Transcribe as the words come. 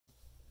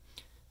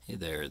Hey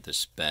there,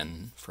 this is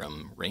Ben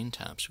from Rain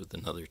Taps with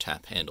another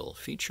tap handle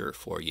feature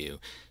for you.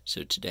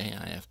 So today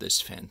I have this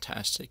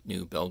fantastic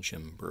new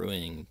Belgium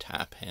brewing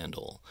tap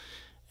handle,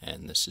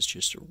 and this is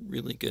just a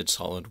really good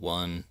solid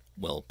one,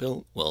 well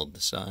built, well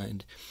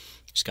designed.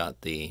 It's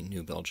got the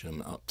New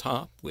Belgium up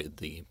top with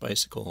the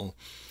bicycle.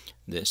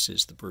 This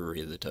is the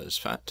brewery that does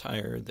Fat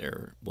Tire.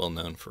 They're well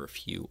known for a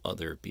few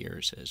other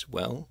beers as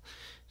well.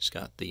 It's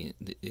got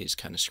these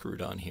kind of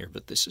screwed on here,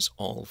 but this is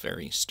all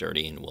very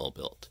sturdy and well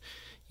built.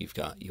 You've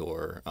got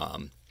your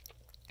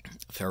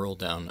ferrule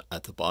down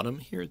at the bottom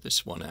here.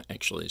 This one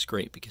actually is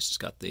great because it's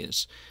got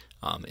these.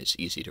 It's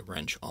easy to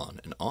wrench on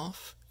and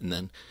off. And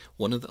then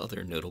one of the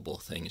other notable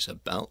things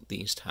about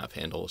these tap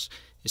handles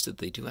is that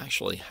they do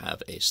actually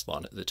have a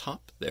slot at the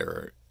top. There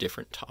are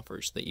different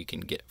toppers that you can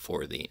get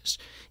for these,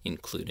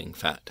 including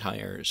Fat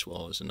Tire as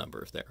well as a number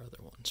of their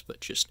other ones. But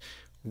just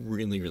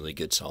really, really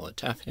good solid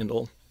tap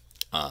handle.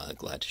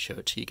 Glad to show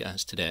it to you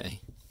guys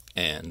today.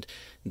 And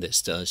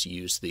this does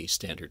use the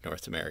standard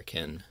North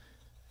American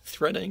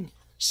threading,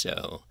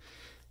 so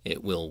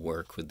it will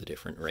work with the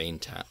different Rain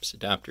Taps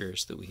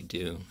adapters that we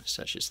do,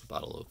 such as the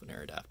bottle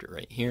opener adapter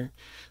right here.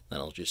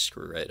 That'll just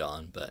screw right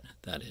on, but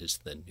that is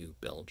the New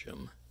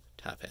Belgium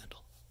tap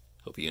handle.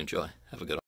 Hope you enjoy. Have a good one.